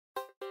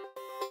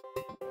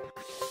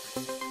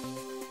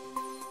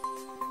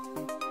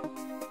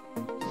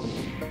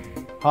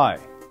Hi,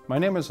 my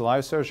name is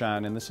Elias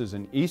Serjan and this is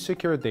an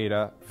eSecure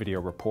Data video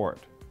report.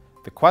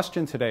 The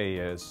question today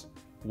is,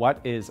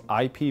 what is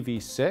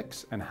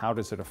IPv6 and how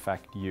does it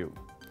affect you?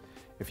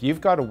 If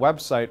you've got a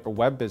website or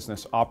web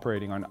business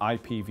operating on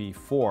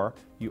IPv4,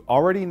 you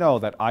already know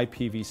that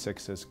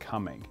IPv6 is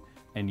coming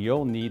and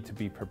you'll need to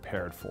be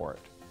prepared for it.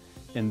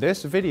 In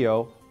this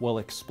video, we'll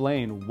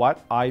explain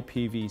what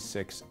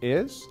IPv6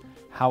 is,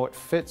 how it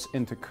fits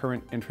into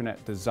current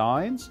internet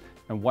designs,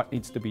 and what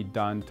needs to be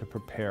done to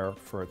prepare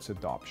for its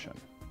adoption.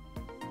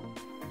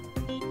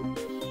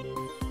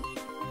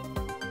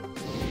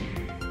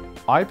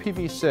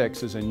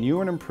 IPv6 is a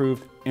new and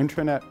improved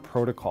internet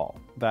protocol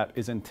that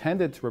is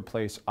intended to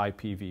replace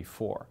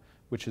IPv4,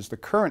 which is the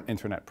current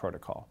internet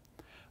protocol.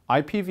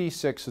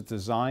 IPv6 is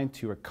designed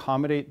to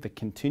accommodate the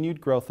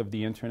continued growth of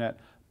the internet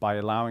by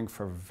allowing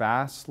for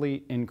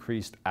vastly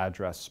increased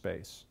address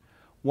space.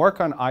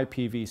 Work on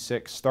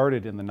IPv6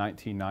 started in the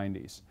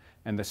 1990s,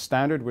 and the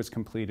standard was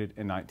completed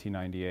in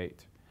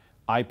 1998.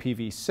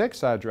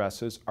 IPv6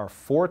 addresses are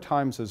 4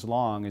 times as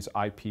long as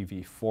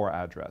IPv4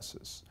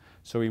 addresses.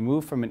 So we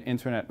move from an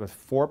internet with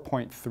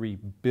 4.3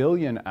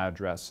 billion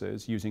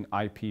addresses using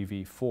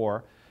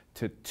IPv4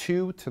 to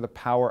 2 to the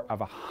power of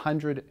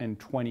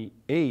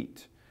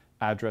 128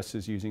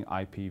 addresses using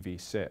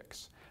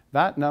IPv6.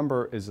 That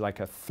number is like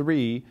a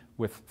 3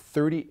 with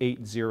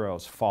 38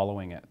 zeros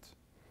following it.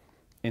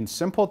 In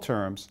simple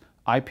terms,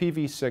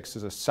 IPv6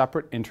 is a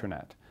separate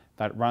internet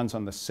that runs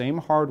on the same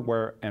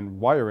hardware and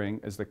wiring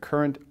as the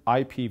current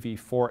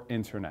IPv4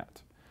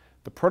 internet.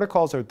 The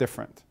protocols are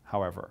different,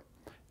 however,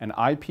 and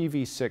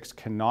IPv6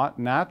 cannot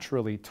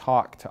naturally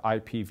talk to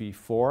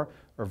IPv4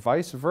 or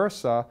vice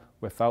versa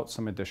without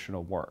some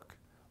additional work.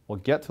 We'll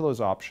get to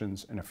those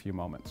options in a few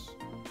moments.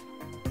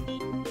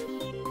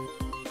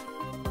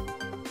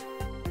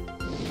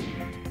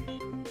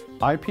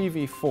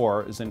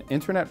 IPv4 is an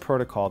internet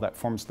protocol that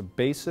forms the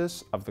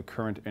basis of the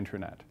current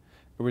internet.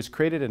 It was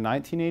created in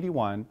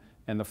 1981,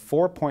 and the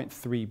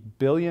 4.3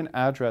 billion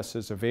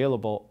addresses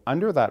available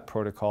under that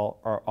protocol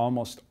are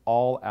almost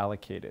all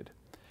allocated.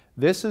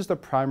 This is the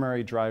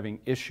primary driving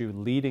issue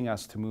leading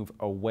us to move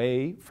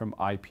away from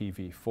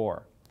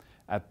IPv4.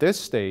 At this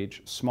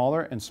stage,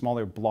 smaller and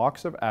smaller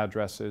blocks of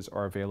addresses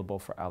are available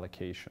for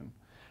allocation.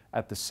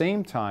 At the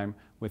same time,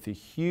 with a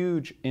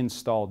huge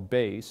installed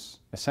base,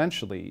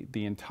 essentially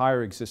the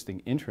entire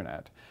existing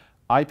internet,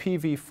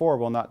 IPv4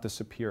 will not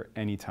disappear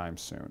anytime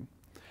soon.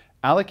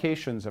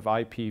 Allocations of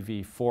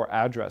IPv4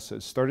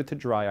 addresses started to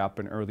dry up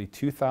in early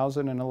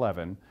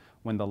 2011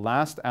 when the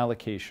last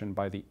allocation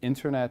by the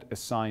Internet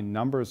Assigned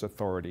Numbers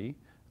Authority,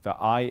 the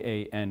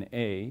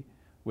IANA,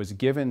 was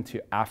given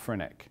to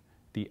AFRINIC,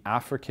 the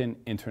African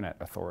Internet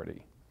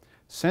Authority.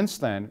 Since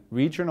then,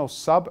 regional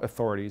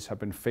sub-authorities have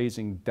been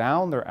phasing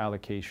down their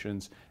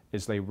allocations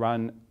as they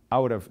run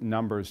out of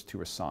numbers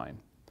to assign.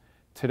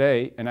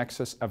 Today, in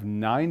excess of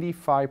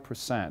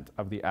 95%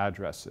 of the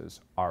addresses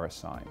are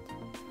assigned.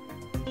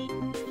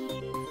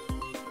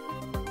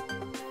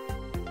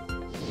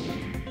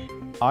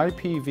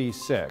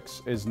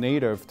 IPv6 is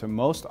native to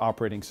most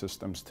operating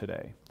systems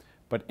today,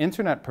 but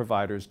internet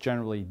providers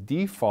generally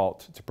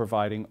default to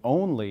providing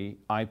only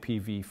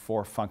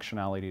IPv4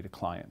 functionality to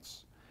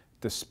clients.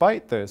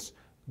 Despite this,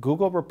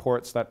 Google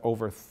reports that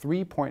over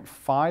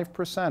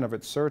 3.5% of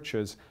its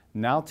searches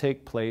now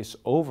take place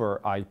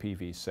over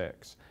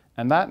IPv6,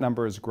 and that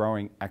number is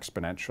growing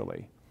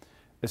exponentially.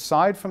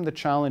 Aside from the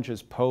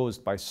challenges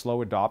posed by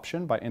slow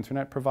adoption by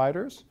internet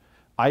providers,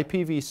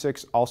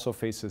 IPv6 also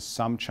faces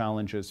some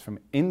challenges from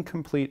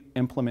incomplete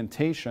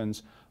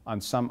implementations on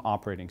some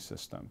operating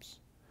systems.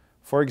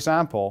 For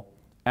example,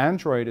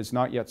 Android is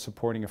not yet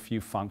supporting a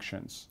few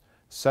functions,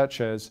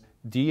 such as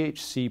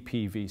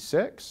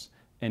DHCPv6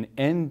 and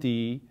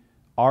ND-RDNSS.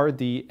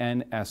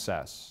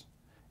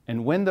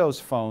 And Windows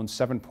Phone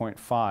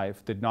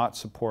 7.5 did not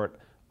support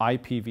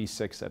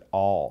IPv6 at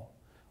all.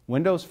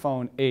 Windows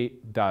Phone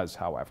 8 does,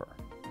 however.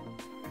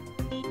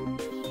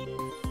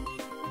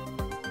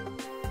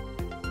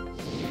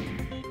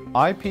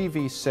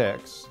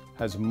 IPv6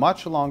 has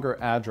much longer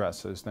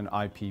addresses than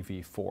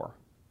IPv4.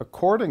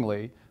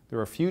 Accordingly, there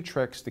are a few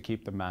tricks to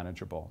keep them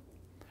manageable.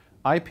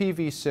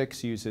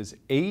 IPv6 uses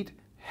 8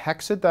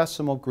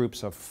 hexadecimal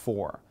groups of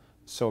 4,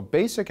 so a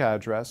basic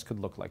address could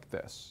look like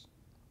this.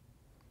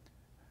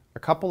 A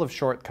couple of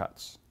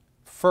shortcuts.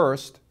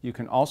 First, you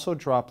can also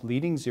drop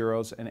leading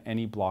zeros in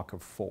any block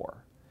of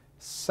 4.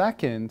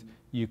 Second,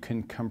 you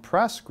can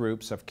compress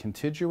groups of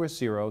contiguous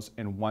zeros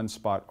in one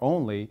spot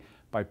only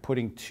by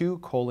putting 2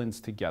 colons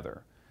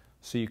together.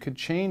 So you could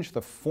change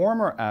the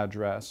former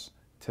address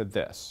to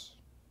this.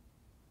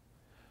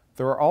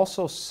 There are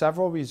also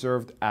several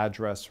reserved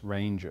address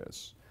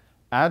ranges.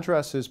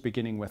 Addresses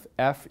beginning with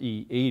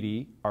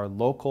FE80 are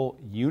local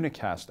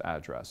unicast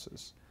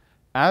addresses.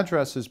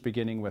 Addresses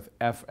beginning with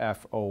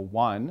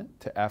FF01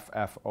 to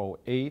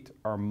FF08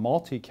 are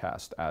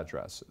multicast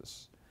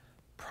addresses.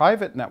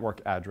 Private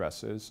network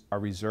addresses are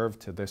reserved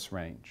to this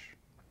range.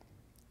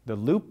 The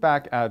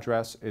loopback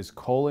address is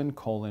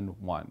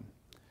 ::1.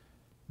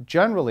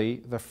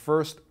 Generally, the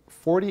first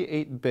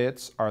 48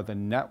 bits are the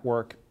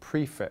network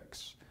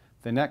prefix.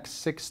 The next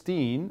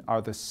 16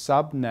 are the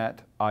subnet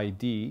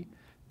ID,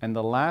 and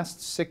the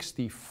last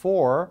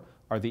 64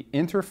 are the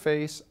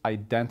interface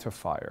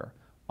identifier,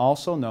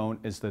 also known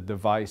as the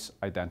device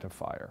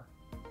identifier.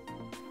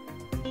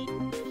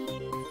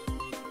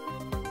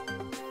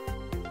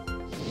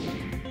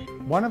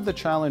 One of the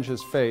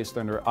challenges faced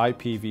under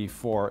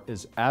IPv4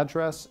 is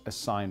address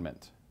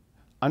assignment.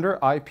 Under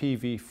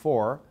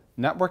IPv4,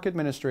 network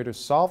administrators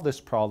solve this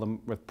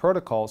problem with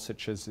protocols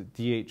such as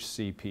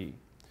DHCP,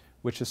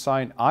 which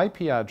assign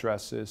IP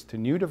addresses to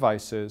new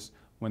devices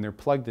when they're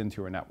plugged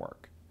into a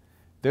network.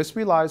 This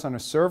relies on a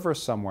server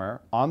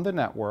somewhere on the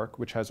network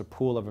which has a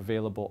pool of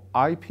available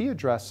IP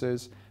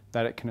addresses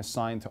that it can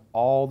assign to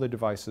all the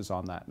devices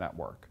on that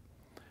network.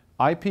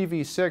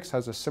 IPv6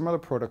 has a similar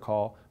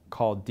protocol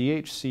called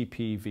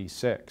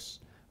DHCP-v6,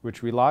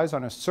 which relies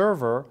on a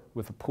server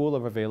with a pool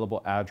of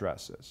available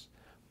addresses.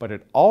 But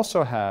it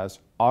also has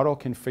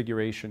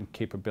auto-configuration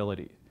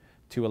capability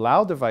to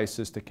allow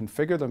devices to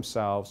configure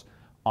themselves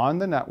on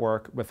the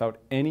network without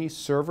any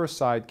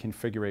server-side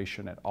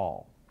configuration at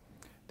all.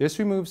 This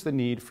removes the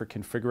need for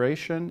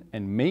configuration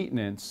and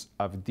maintenance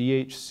of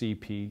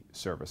DHCP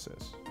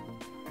services.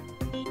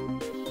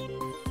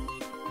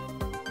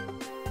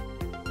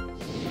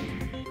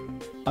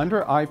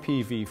 Under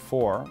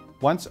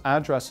IPv4, once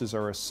addresses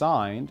are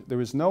assigned,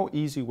 there is no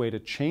easy way to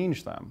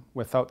change them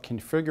without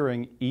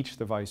configuring each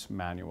device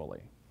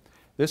manually.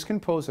 This can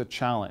pose a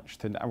challenge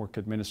to network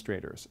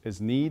administrators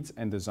as needs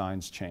and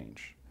designs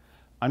change.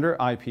 Under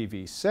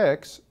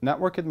IPv6,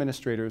 network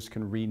administrators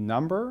can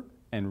renumber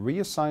and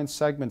reassign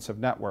segments of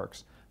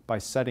networks by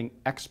setting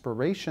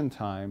expiration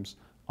times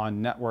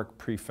on network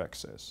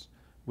prefixes,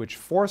 which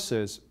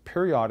forces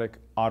periodic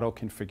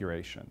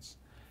auto-configurations.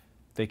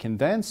 They can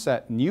then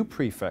set new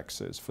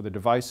prefixes for the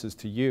devices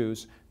to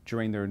use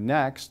during their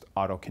next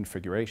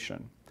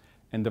auto-configuration,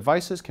 and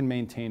devices can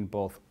maintain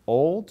both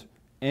old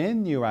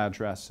and new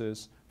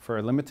addresses for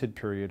a limited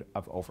period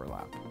of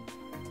overlap.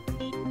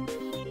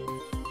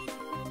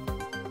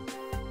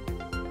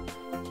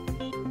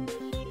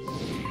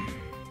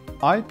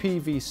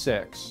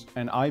 IPv6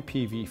 and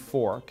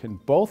IPv4 can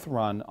both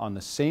run on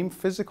the same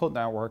physical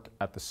network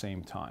at the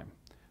same time,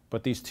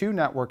 but these two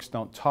networks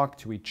don't talk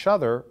to each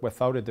other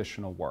without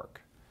additional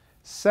work.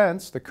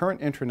 Since the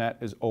current internet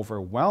is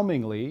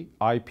overwhelmingly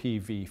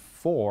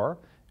IPv4,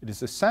 it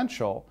is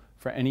essential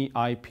for any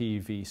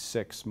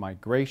IPv6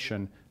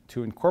 migration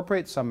to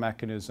incorporate some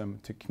mechanism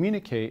to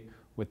communicate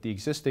with the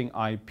existing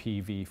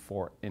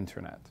IPv4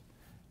 internet.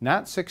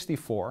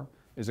 NAT64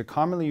 is a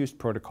commonly used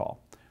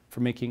protocol for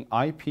making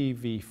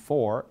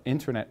IPv4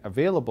 internet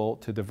available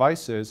to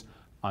devices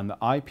on the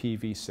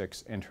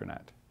IPv6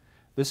 internet.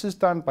 This is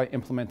done by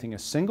implementing a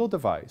single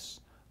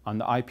device on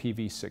the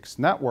IPv6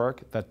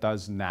 network that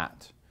does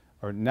NAT,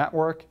 or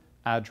Network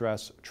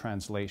Address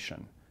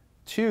Translation,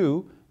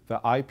 to the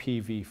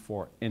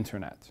IPv4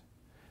 internet.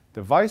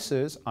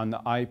 Devices on the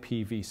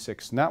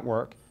IPv6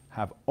 network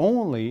have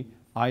only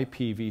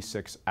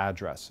IPv6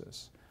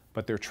 addresses,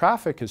 but their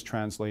traffic is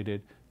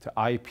translated to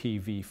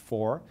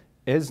IPv4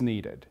 as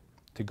needed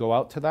to go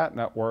out to that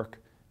network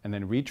and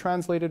then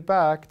retranslated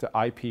back to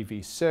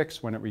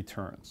IPv6 when it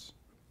returns.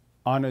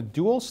 On a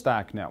dual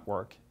stack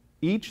network,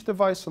 each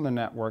device on the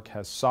network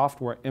has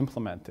software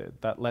implemented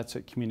that lets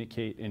it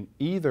communicate in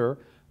either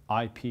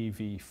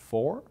IPv4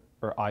 or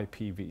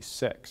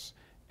IPv6,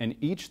 and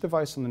each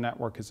device on the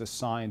network is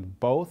assigned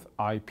both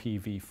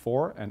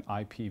IPv4 and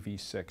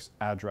IPv6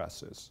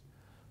 addresses.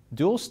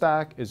 Dual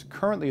stack is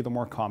currently the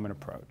more common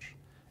approach,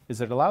 as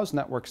it allows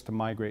networks to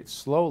migrate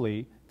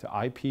slowly to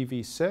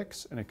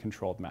IPv6 in a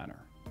controlled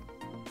manner.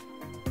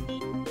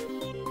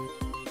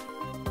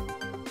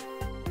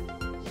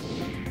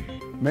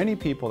 Many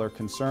people are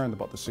concerned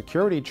about the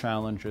security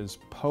challenges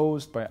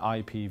posed by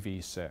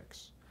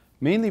IPv6,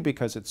 mainly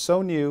because it's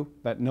so new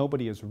that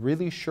nobody is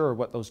really sure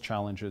what those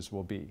challenges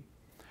will be.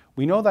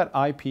 We know that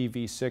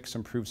IPv6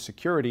 improves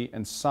security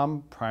in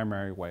some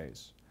primary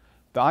ways.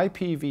 The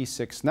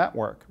IPv6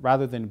 network,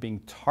 rather than being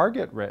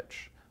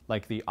target-rich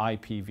like the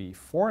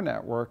IPv4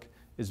 network,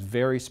 is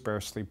very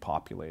sparsely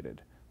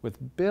populated,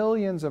 with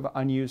billions of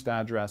unused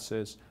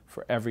addresses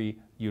for every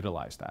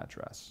utilized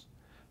address.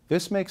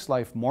 This makes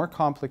life more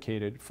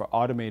complicated for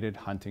automated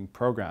hunting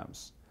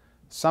programs.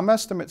 Some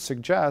estimates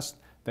suggest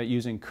that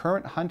using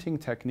current hunting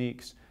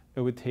techniques, it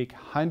would take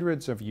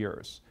hundreds of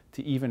years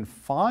to even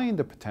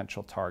find a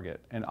potential target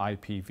in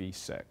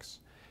IPv6.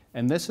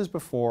 And this is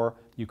before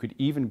you could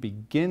even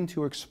begin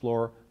to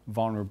explore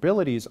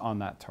vulnerabilities on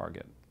that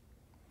target.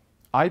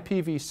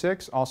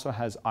 IPv6 also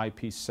has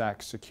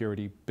IPsec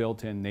security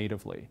built in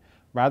natively,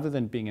 rather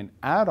than being an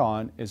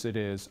add-on as it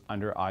is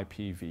under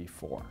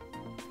IPv4.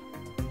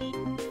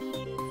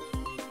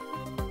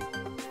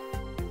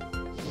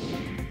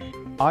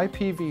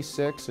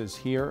 IPv6 is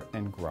here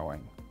and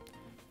growing.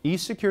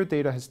 eSecure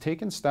Data has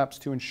taken steps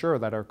to ensure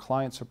that our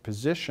clients are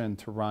positioned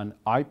to run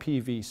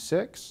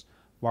IPv6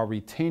 while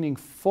retaining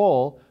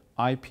full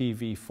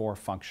IPv4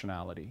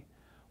 functionality.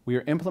 We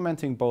are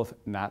implementing both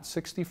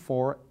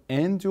NAT64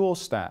 and dual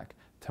stack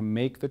to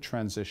make the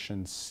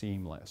transition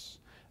seamless.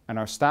 And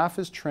our staff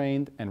is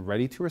trained and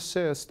ready to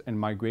assist in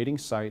migrating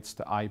sites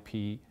to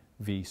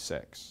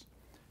IPv6.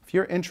 If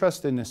you're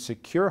interested in a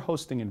secure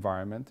hosting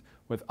environment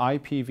with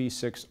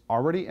IPv6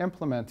 already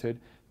implemented,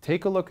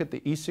 take a look at the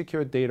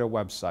eSecure Data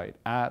website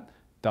at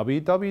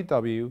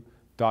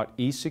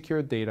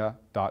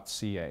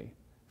www.esecuredata.ca.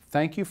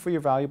 Thank you for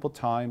your valuable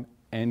time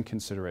and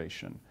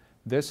consideration.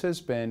 This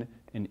has been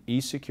an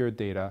eSecure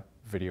Data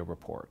video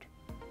report.